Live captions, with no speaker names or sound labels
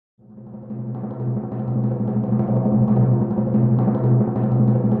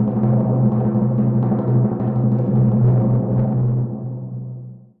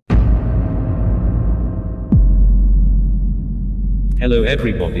Hello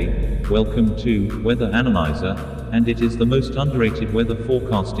everybody, welcome to Weather Analyzer, and it is the most underrated weather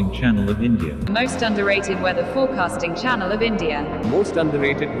forecasting channel of India. Most underrated weather forecasting channel of India. Most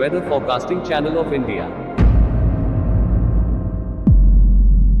underrated weather forecasting channel of India.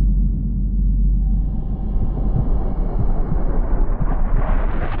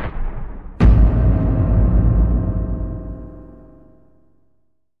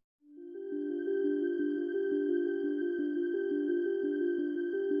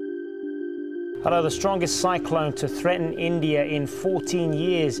 Hello, the strongest cyclone to threaten India in 14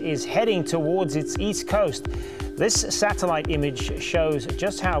 years is heading towards its east coast. This satellite image shows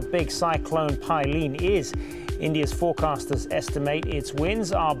just how big Cyclone Pylene is. India's forecasters estimate its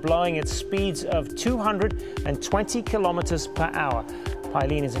winds are blowing at speeds of 220 kilometers per hour.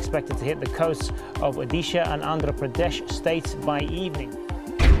 Pylene is expected to hit the coasts of Odisha and Andhra Pradesh states by evening.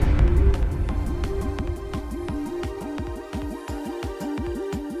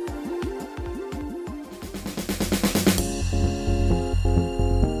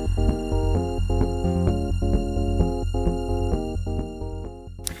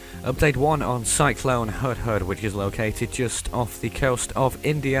 Update 1 on Cyclone Hudhud, which is located just off the coast of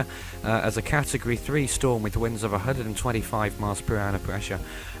India as a Category 3 storm with winds of 125 miles per hour and a pressure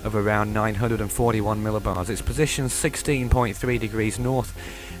of around 941 millibars. Its position 16.3 degrees north,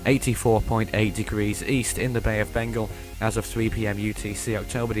 84.8 degrees east in the Bay of Bengal as of 3 p.m. UTC,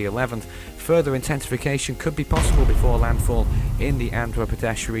 October the 11th. Further intensification could be possible before landfall in the Andhra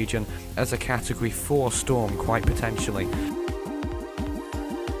Pradesh region as a Category 4 storm, quite potentially.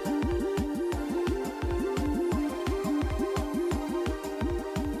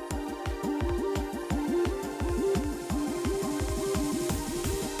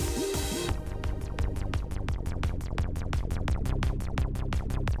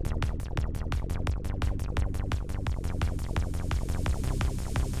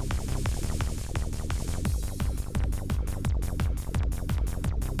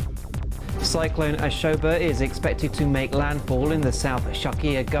 Cyclone Ashobaa is expected to make landfall in the South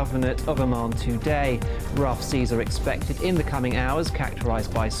Shakir Governorate of Oman today. Rough seas are expected in the coming hours,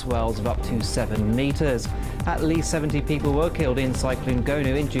 characterised by swells of up to 7 metres. At least 70 people were killed in Cyclone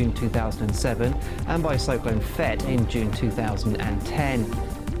Gonu in June 2007 and by Cyclone Fet in June 2010.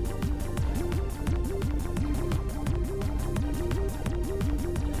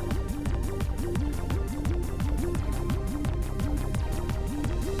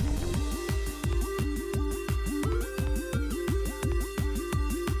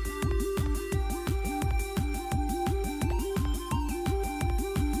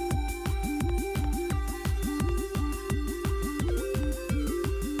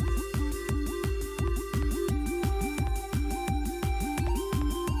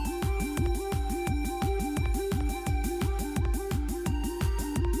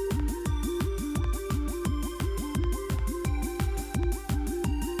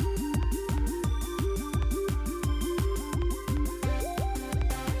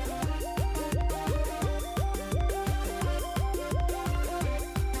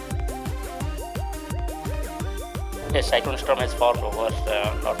 A cyclone storm has formed over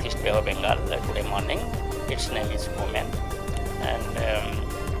northeast Bay of Bengal today morning. Its name is Komen,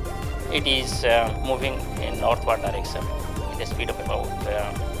 and it is moving in northward direction with a speed of about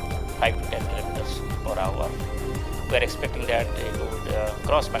 5 to 10 kilometers per hour. We are expecting that it would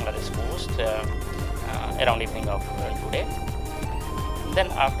cross Bangladesh coast around evening of today. Then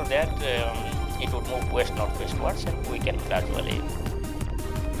after that, it would move west-northwestwards and weaken gradually.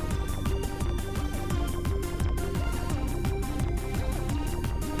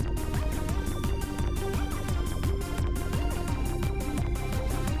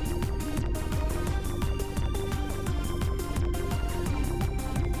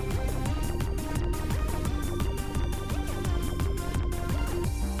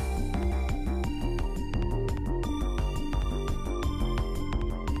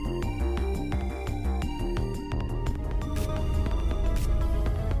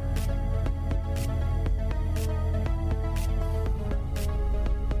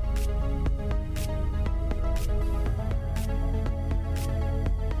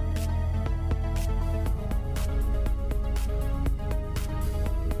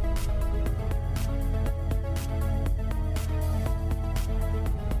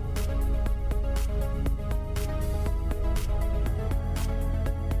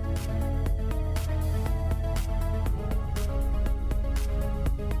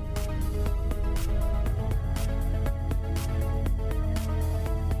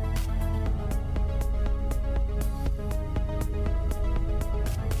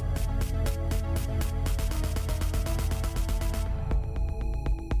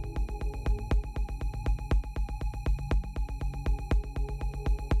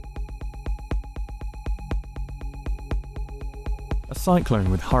 cyclone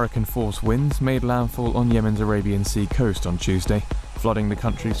with hurricane-force winds made landfall on Yemen's Arabian Sea coast on Tuesday, flooding the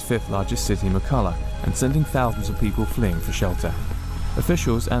country's fifth-largest city, Chapala, and sending thousands of people fleeing for shelter.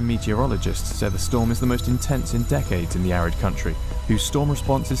 Officials and meteorologists say the storm is the most intense in decades in the arid country, whose storm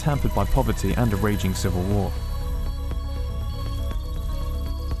response is hampered by poverty and a raging civil war.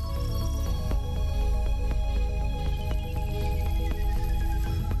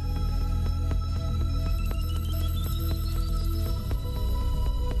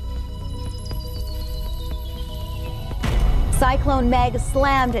 Cyclone Megh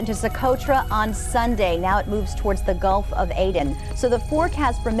slammed into Socotra on Sunday. Now it moves towards the Gulf of Aden. So the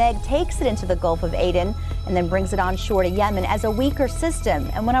forecast for Megh takes it into the Gulf of Aden and then brings it onshore to Yemen as a weaker system.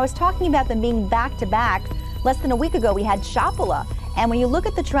 And when I was talking about them being back-to-back, less than a week ago we had Chapala. And when you look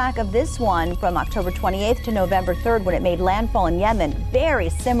at the track of this one from October 28th to November 3rd when it made landfall in Yemen, very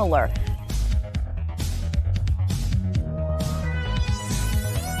similar.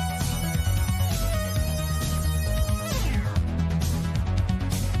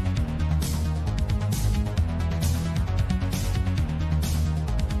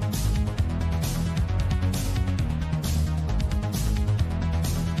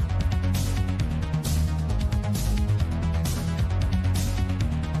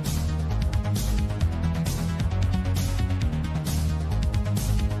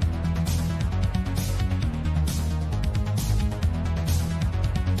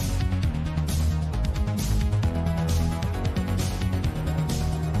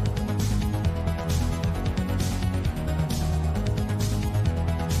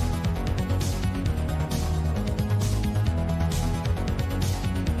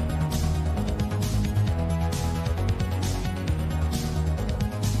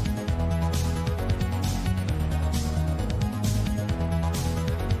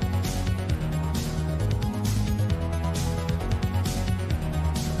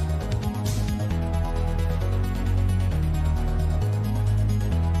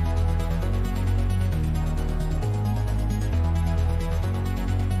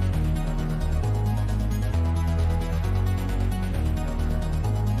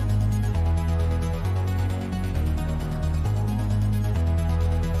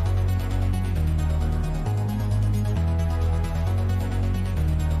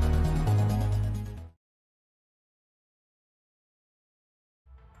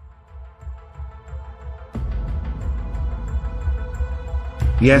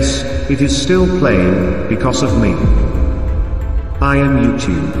 Yes, it is still playing, because of me. I am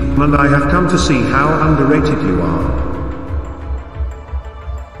YouTube, and I have come to see how underrated you are.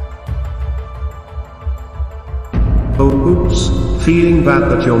 Oh oops, feeling bad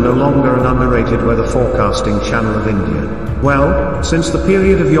that you're no longer an underrated weather forecasting channel of India. Well, since the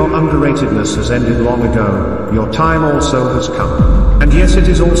period of your underratedness has ended long ago, your time also has come. And yes, it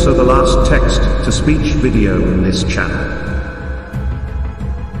is also the last text-to-speech video in this channel.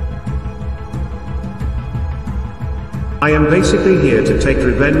 I am basically here to take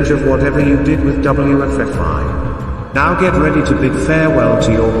revenge of whatever you did with WFFI. Now get ready to bid farewell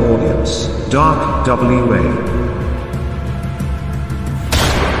to your audience, Dark WA.